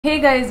Hey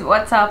guys,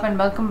 what's up and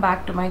welcome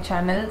back to my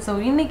channel. So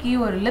இன்னைக்கு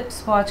ஒரு lip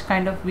swatch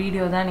kind of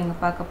video தான் நீங்க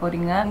பார்க்க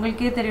போறீங்க.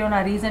 உங்களுக்கே தெரியும்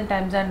நான் recent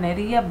times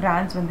நிறைய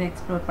brands வந்து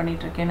எக்ஸ்ப்ளோர்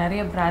பண்ணிட்டு இருக்கேன்.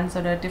 நிறைய brands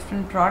ஓட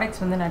different products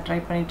வந்து நான் ட்ரை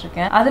பண்ணிட்டு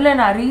இருக்கேன். அதுல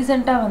நான்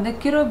ரீசன்ட்டா வந்து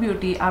Kiro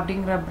Beauty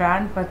அப்படிங்கற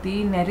brand பத்தி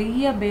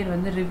நிறைய பேர்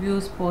வந்து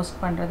ரிவ்யூஸ் போஸ்ட்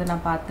பண்றது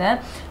நான் பார்த்தேன்.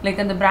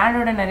 லைக் அந்த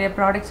பிராண்டோட நிறைய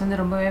products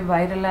வந்து ரொம்பவே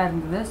வைரலா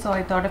இருந்தது. So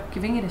I thought of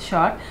giving it a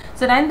shot.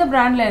 So நான் இந்த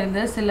brandல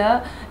இருந்து சில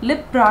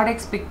lip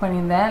products pick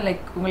பண்ணிருந்தேன்.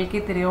 லைக்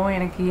உங்களுக்கே தெரியும்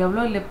எனக்கு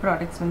எவ்வளவு lip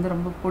products வந்து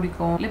ரொம்ப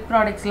பிடிக்கும். லிப்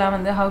ப்ராடக்ட்ஸ்லாம்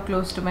வந்து how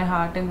close to my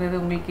heartங்கிறது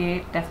உங்களுக்கு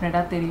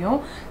டெஃபினட்டா தெரியும்.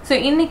 ஸோ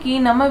இன்னைக்கு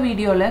நம்ம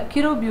வீடியோல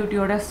Kiro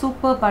Beautyயோட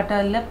super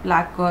butter lip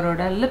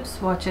லாக்கரோட lip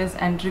ஸ்வாட்சஸ்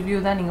and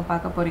review தான் நீங்க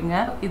பார்க்க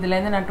போறீங்க. இதுல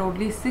இருந்து நான்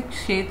டோட்டலி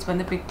 6 ஷேட்ஸ்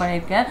வந்து பிக்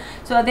பண்ணிருக்கேன்.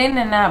 ஸோ அது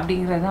என்ன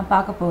அப்படிங்கறத தான்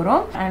பார்க்க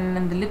போறோம்.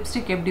 அண்ட் இந்த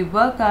லிப்ஸ்டிக் எப்படி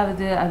ஒர்க்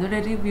ஆகுது,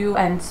 அதோட ரிவ்யூ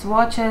அண்ட்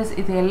ஸ்வாட்சஸ்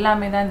இது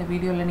எல்லாமே தான் இந்த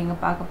வீடியோல நீங்க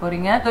பார்க்க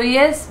போறீங்க. ஸோ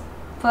எஸ்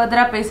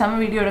ஃபர்தரா பேசாம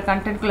வீடியோட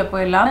கண்டென்ட்குள்ள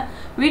போயிடலாம்.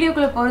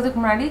 வீடியோக்குள்ள போறதுக்கு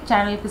முன்னாடி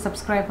சேனலுக்கு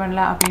சப்ஸ்கிரைப்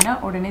பண்ணல அப்படின்னா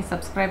உடனே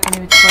சப்ஸ்கிரைப்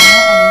பண்ணி வச்சுக்கோங்க.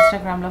 அண்ட்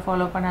இன்ஸ்டாகிராம்ல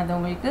follow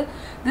பண்ணாதவங்களுக்கு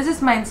this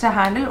is my Insta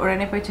handle,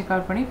 உடனே போய் செக்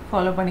அவுட் பண்ணி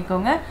ஃபாலோ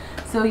பண்ணிக்கோங்க.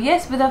 So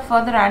yes, without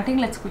further ranting,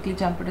 let's quickly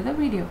jump into the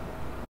video.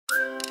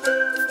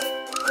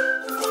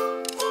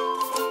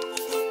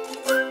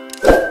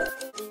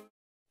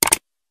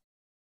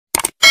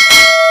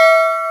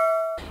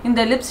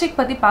 இந்த லிப்ஸ்டிக்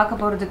பத்தி பார்க்க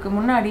போறதுக்கு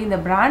முன்னாடி இந்த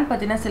பிராண்ட்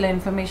பத்தின சில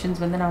இன்ஃபர்மேஷன்ஸ்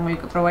வந்து நான்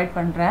உங்களுக்கு ப்ரொவைட்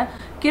பண்றேன்.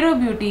 Kiro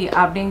Beauty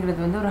அப்படிங்கிறது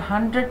வந்து ஒரு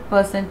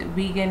 100%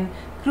 vegan,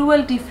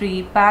 cruelty free,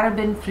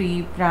 paraben free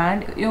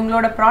brand.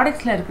 இவங்களோட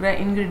ப்ராடக்ட்ஸ்ல இருக்கிற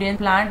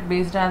இன்கிரிடியன்ட் பிளான்ட்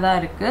பேஸ்டா தான்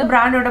இருக்கு.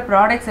 பிராண்டோட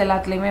ப்ராடக்ட்ஸ்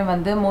எல்லாத்துலயுமே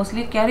வந்து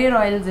மோஸ்ட்லி கேரியர்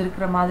ஆயில்ஸ்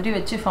இருக்கிற மாதிரி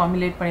வச்சு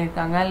ஃபார்முலேட்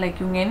பண்ணிருக்காங்க. லைக்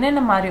இவங்க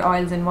என்னென்ன மாதிரி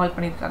ஆயில்ஸ் இன்வால்வ்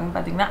பண்ணிருக்காங்கன்னு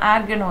பாத்தீங்கன்னா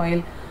organ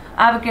oil,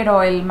 avocado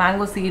oil,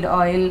 mango seed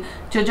oil,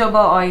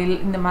 jojoba oil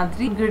இந்த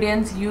மாதிரி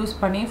ingredients யூஸ்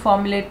பண்ணி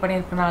ஃபார்முலேட்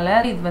பண்ணிருக்கனால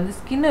இது வந்து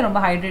ஸ்கின் ரொம்ப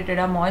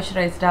ஹைட்ரேட்டடா,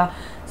 மாய்ஸ்சரைஸ்டா,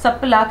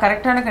 சப்பிளா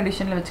கரெக்டான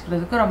கண்டிஷன்ல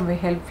வச்சுக்கிறதுக்கு ரொம்ப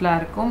ஹெல்ப்ஃபுல்லா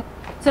இருக்கும்.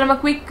 ஸோ நம்ம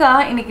குவிக்கா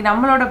இன்னைக்கு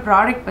நம்மளோட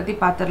ப்ராடக்ட் பத்தி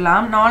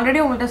பார்த்துடலாம். நான்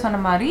ஆல்ரெடி உங்கள்கிட்ட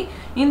சொன்ன மாதிரி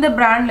இந்த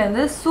பிராண்ட்ல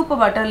இருந்து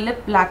சூப்பர் பட்டர்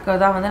லிப்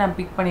லாக்கர் தான் வந்து நான்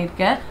பிக்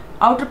பண்ணியிருக்கேன்.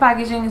 Outer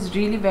packaging is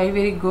really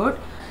very good.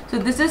 So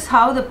this is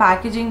how the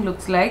packaging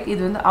looks like. இது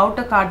வந்து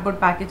outer cardboard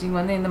packaging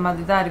வந்து இந்த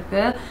மாதிரி தான்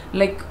இருக்கு.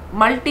 லைக்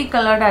மல்டி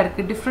கலர்டா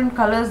இருக்கு, டிஃப்ரெண்ட்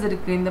கலர்ஸ்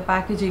இருக்கு இந்த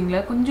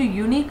பேக்கேஜிங்ல, கொஞ்சம்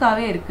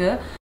யூனிக்காவே இருக்கு.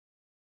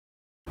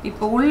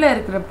 இப்போ உள்ள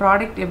இருக்கிற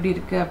ப்ராடக்ட் எப்படி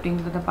இருக்கு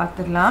அப்படிங்கறத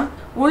பார்த்துடலாம்.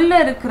 உள்ள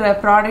இருக்கிற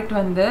ப்ராடக்ட்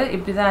வந்து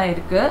இப்படிதான்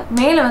இருக்கு.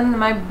 மேல வந்து இந்த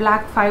மாதிரி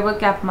பிளாக் ஃபைபர்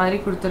கேப் மாதிரி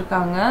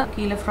கொடுத்துருக்காங்க.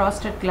 கீழே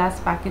ஃப்ராஸ்டட் கிளாஸ்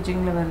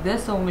பேக்கேஜிங்ல வருது.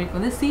 ஸோ உங்களுக்கு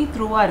வந்து சீ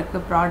த்ரூவா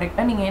இருக்கு ப்ராடக்ட்.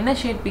 நீங்க என்ன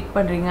ஷேட் பிக்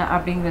பண்றீங்க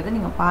அப்படிங்கறத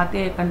நீங்க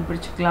பார்த்தே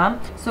கண்டுபிடிச்சிக்கலாம்.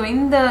 ஸோ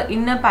இந்த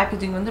இன்னர்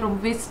பேக்கேஜிங் வந்து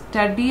ரொம்பவே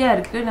ஸ்டடியா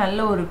இருக்கு,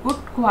 நல்ல ஒரு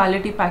குட்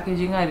குவாலிட்டி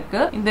பேக்கேஜிங்கா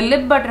இருக்கு. இந்த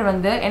லிப் பட்டர்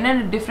வந்து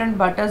என்னென்ன டிஃப்ரெண்ட்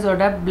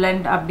பட்டர்ஸோட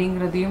பிளெண்ட்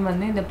அப்படிங்கறதையும்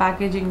வந்து இந்த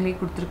பேக்கேஜிங்லேயே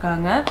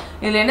கொடுத்துருக்காங்க.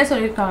 இதுல என்ன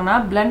சொல்லியிருக்காங்கன்னா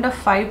பிளெண்ட்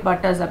ஆஃப் 5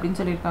 பட்டர்ஸ் அப்படின்னு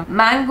சொல்லியிருக்காங்க.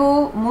 மேங்கோ,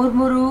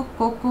 முர்முரு,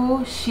 கோகோ,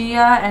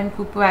 ஷியா அண்ட்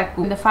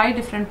குப்வாக்கு இந்த 5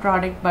 டிஃப்ரெண்ட்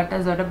ப்ராடக்ட்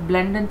பட்டர்ஸோட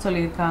பிளெண்ட்னு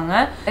சொல்லியிருக்காங்க.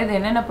 இது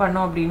என்னென்ன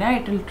பண்ணும் அப்படின்னா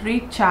it will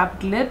treat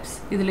chapped lips.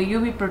 இதுல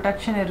UV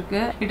protection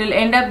இருக்கு. It will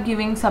end up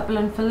giving supple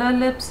and filler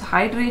lips,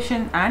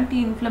 hydration,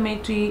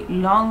 anti-inflammatory,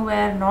 long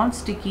wear,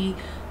 non-sticky,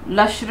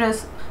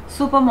 lustrous,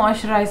 super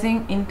moisturising,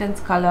 intense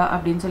colour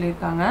அப்படின்னு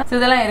சொல்லியிருக்காங்க. ஸோ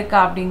இதெல்லாம் இருக்கா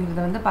அப்படிங்கிறத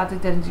வந்து பார்த்து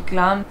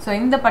தெரிஞ்சுக்கலாம். ஸோ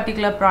இந்த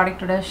பர்டிகுலர்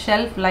ப்ராடக்டோட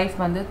ஷெல்ஃப் லைஃப்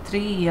வந்து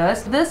 3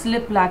 years. This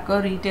lip lacquer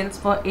retails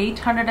for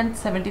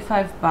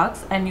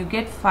 $875 and you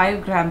get 5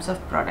 grams of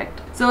product.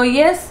 So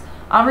yes,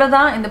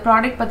 அவ்வளோதான். இந்த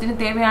ப்ராடக்ட் பற்றின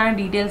தேவையான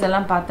டீட்டெயில்ஸ்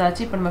எல்லாம்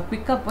பார்த்தாச்சு. இப்போ நம்ம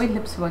குவிக்காக போய்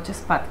லிப்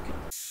ஸ்வாட்சஸ் பார்த்துக்கலாம்.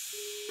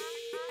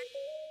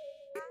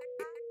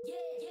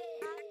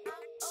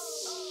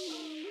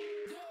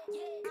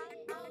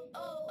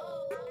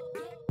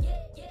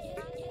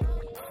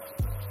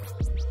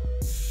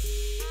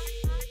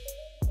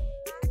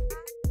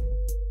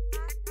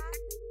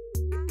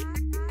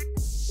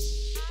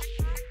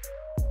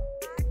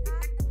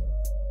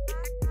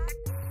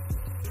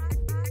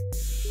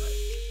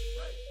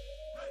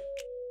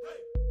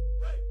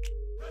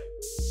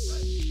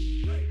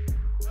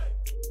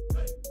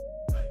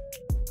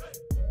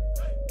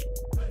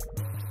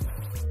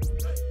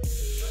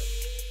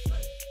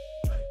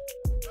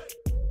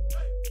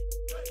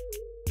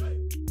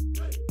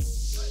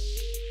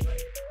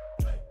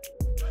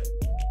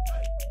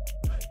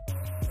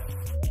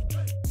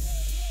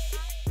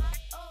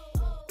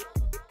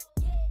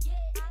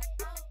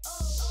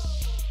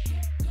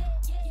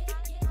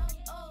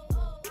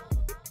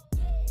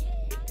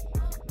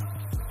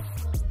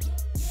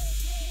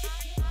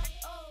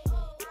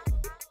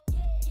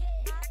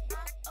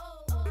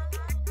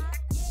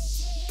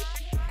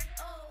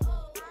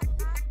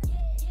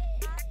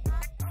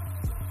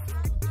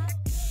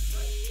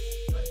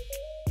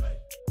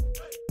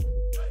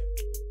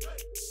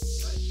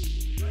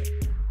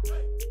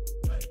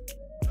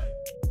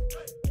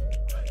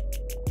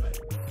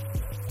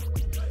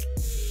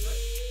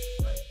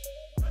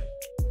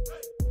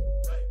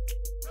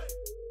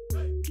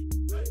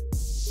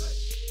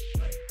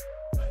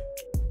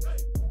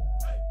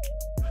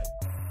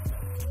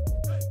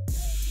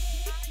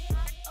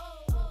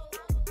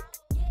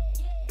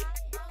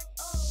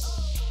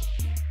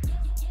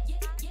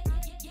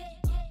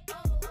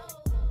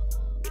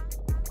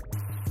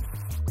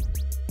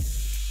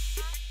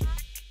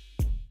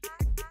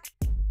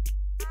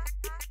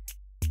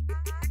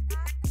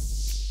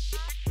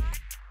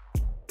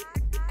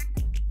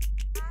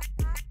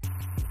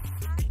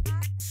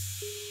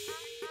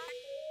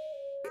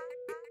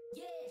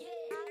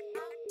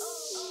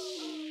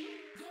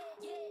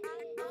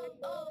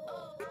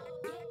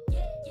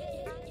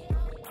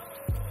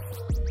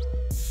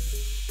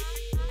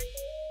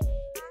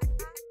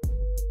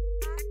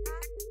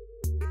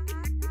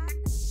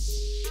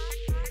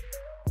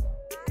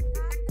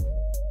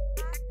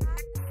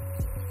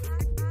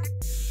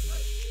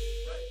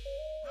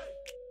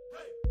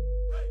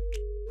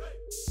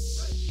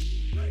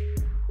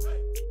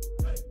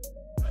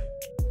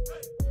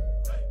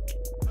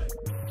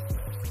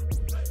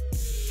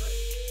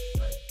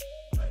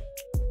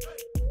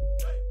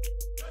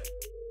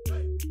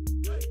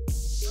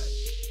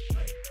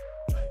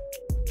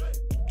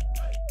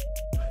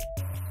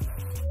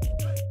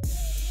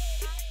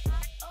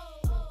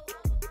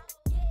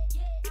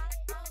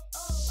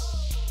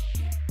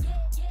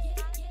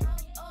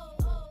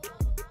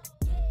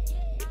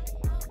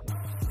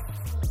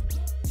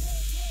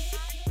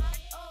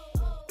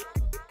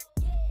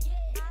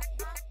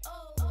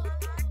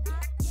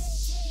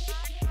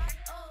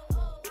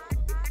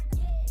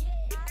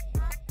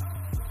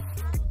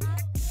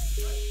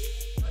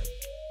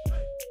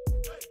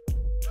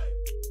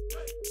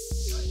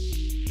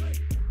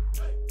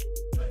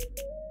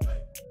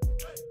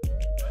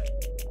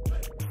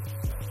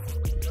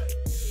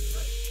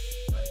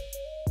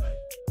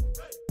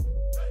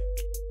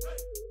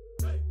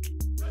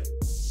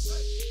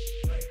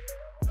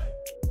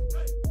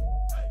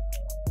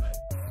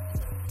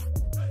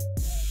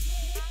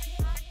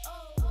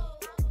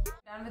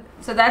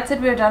 So that's it,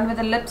 we are done with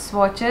the lip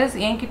swatches.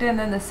 என்கிட்ட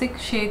இருந்த இந்த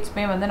 6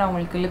 ஷேட்ஸ்மே வந்து நான்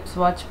உங்களுக்கு lip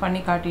swatch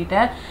பண்ணி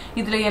காட்டிட்டேன்.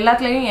 இதில்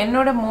எல்லாத்துலேயும்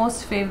என்னோட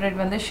மோஸ்ட் ஃபேவரட்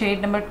வந்து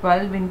shade number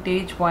 12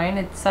 vintage wine.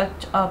 It's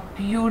such a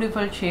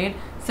beautiful shade.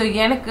 So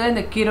எனக்கு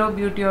இந்த கிரோ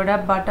பியூட்டியோட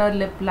பட்டர்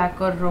லிப்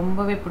லாக்கர்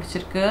ரொம்பவே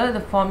பிடிச்சிருக்கு.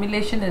 the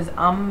formulation is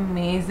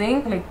amazing.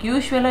 Like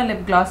யூஸ்வலாக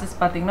லிப் கிளாஸஸ்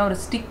பார்த்தீங்கன்னா ஒரு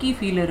ஸ்டிக்கி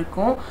ஃபீல்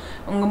இருக்கும்.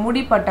 உங்கள்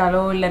முடி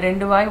பட்டாலோ இல்லை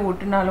 2 வாய்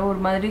ஒட்டுனாலோ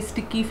ஒரு மாதிரி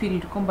ஸ்டிக்கி ஃபீல்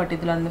இருக்கும். பட்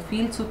இதில் அந்த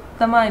ஃபீல்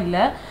சுத்தமாக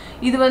இல்லை.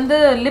 இது வந்து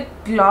லிப்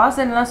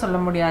கிளாஸ்லாம் சொல்ல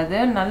முடியாது,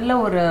 நல்ல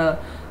ஒரு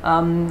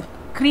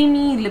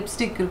க்ரீமி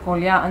லிப்ஸ்டிக் இருக்கும்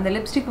இல்லையா, அந்த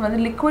லிப்ஸ்டிக் வந்து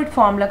லிக்விட்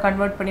ஃபார்மில்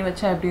கன்வெர்ட் பண்ணி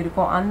வச்சா எப்படி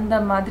இருக்கும் அந்த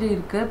மாதிரி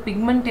இருக்குது.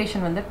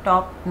 பிக்மெண்டேஷன் வந்து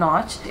டாப்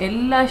நாச்.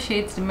 எல்லா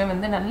ஷேட்ஸுமே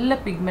வந்து நல்ல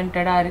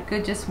பிக்மெண்டடாக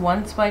இருக்குது. ஜஸ்ட்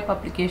ஒன் ஸ்வைப்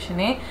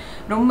அப்ளிகேஷனே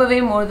ரொம்பவே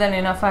மோர் தென்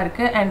எனஃபாக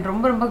இருக்குது. அண்ட்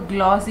ரொம்ப ரொம்ப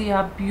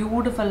க்ளாஸியாக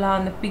பியூட்டிஃபுல்லாக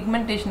அந்த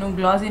பிக்மெண்டேஷனும்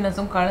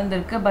க்ளாஸினஸும்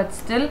கலந்துருக்கு. பட்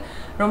ஸ்டில்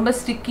ரொம்ப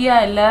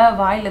ஸ்டிக்கியாக இல்லை,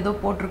 வாயில் ஏதோ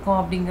போட்டிருக்கோம்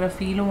அப்படிங்கிற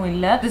ஃபீலும்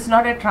இல்லை. It's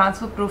not a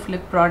transfer proof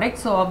lip product.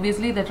 So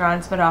obviously இதை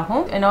ட்ரான்ஸ்ஃபர்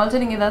ஆகும். அண்ட்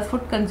ஆல்சோ நீங்கள் ஏதாவது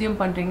ஃபுட்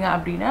கன்சியூம் பண்ணுறீங்க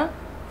அப்படின்னா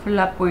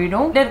ஃபுல்லாக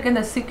போயிடும். இதில் இருக்க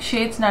இந்த 6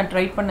 ஷேட்ஸ் நான்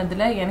ட்ரை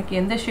பண்ணதில் எனக்கு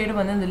எந்த ஷேடும்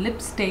வந்து இந்த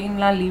லிப்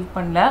ஸ்டெயின்லாம் லீவ்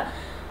பண்ணல.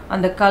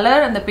 அந்த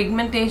கலர் அந்த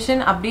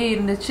பிக்மெண்டேஷன் அப்படியே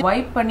இருந்துச்சு.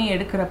 வைப் பண்ணி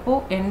எடுக்கிறப்போ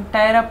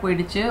என்டையராக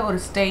போயிடுச்சு. ஒரு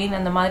ஸ்டெயின்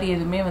அந்த மாதிரி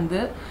எதுவுமே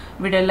வந்து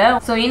விடலை.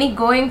 ஸோ இனி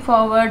கோயிங்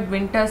ஃபார்வர்ட்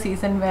வின்டர்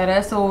சீசன் வேறு.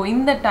 ஸோ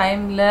இந்த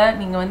டைமில்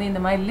நீங்கள் வந்து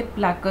இந்த மாதிரி லிப்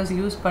லாக்கர்ஸ்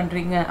யூஸ்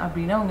பண்ணுறீங்க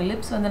அப்படின்னா உங்கள்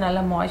லிப்ஸ் வந்து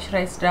நல்லா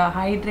மாய்ஸ்சரைஸ்டாக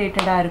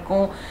ஹைட்ரேட்டடாக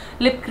இருக்கும்.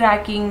 லிப்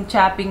கிராக்கிங்,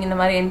 சாப்பிங் இந்த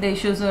மாதிரி எந்த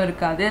இஷ்யூஸும்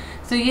இருக்காது.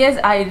 So S,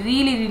 I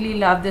really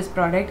love this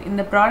product.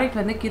 இந்த ப்ராடக்ட்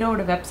வந்து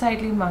கிரோவோட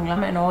வெப்சைட்லேயும்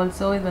வாங்கலாம். அண்ட்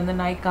ஆல்சோ இது வந்து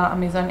நைக்கா,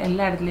 அமேசான்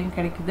எல்லா இடத்துலையும்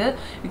கிடைக்குது.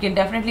 You can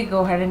definitely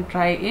go head and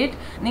try it.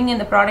 நீங்கள்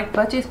இந்த ப்ராடக்ட்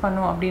பர்ச்சேஸ்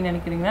பண்ணணும் அப்படின்னு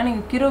நினைக்கிறீங்கன்னா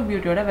நீங்கள் கிரோ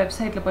பியூட்டியோட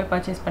வெப்சைட்டில் போய்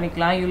பர்ச்சேஸ்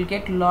பண்ணிக்கலாம். You will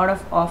get lot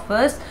of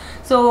offers.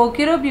 So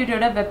கிரோ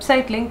பியூட்டியோட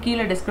website link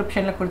கீழே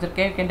டிஸ்கிரிப்ஷனில்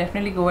கொடுத்துருக்கேன். You can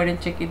definitely go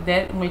and check it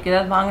தேர். உங்களுக்கு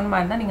ஏதாவது வாங்கணுமா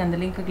இருந்தால் நீங்கள் அந்த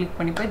லிங்க்கை கிளிக்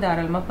பண்ணி போய்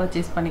தாராளமாக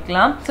பர்ச்சேஸ்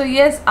பண்ணிக்கலாம். ஸோ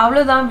எஸ்,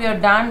 அவ்வளோதான், we are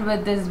done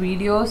with this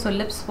video. So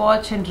lip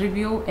ஸ்வாட்ச் and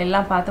review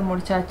எல்லாம் பார்த்து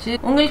முடிச்சாச்சு.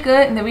 உங்களுக்கு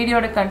இந்த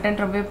வீடியோட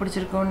கண்டென்ட் ரொம்பவே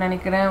பிடிச்சிருக்கும்னு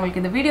நினைக்கிறேன்.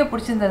 உங்களுக்கு இந்த வீடியோ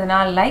பிடிச்சிருந்ததுன்னா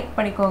லைக்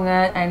பண்ணிக்கோங்க.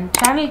 அண்ட்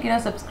சேனலுக்கு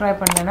இன்னும்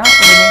சப்ஸ்கிரைப் பண்ணலன்னா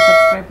உடனே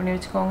சப்ஸ்கிரைப் பண்ணி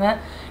வச்சுக்கோங்க.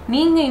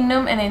 நீங்கள்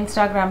இன்னும் என்னை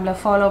இன்ஸ்டாகிராமில்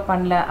ஃபாலோ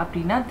பண்ணல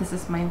அப்படின்னா this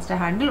is my Insta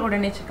handle,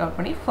 உடனே செக் அவுட்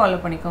பண்ணி ஃபாலோ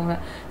பண்ணிக்கோங்க.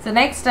 So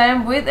next time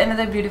with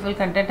another beautiful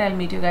content, I'll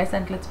meet you guys,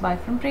 and let's bye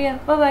from Priya.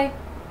 Bye bye.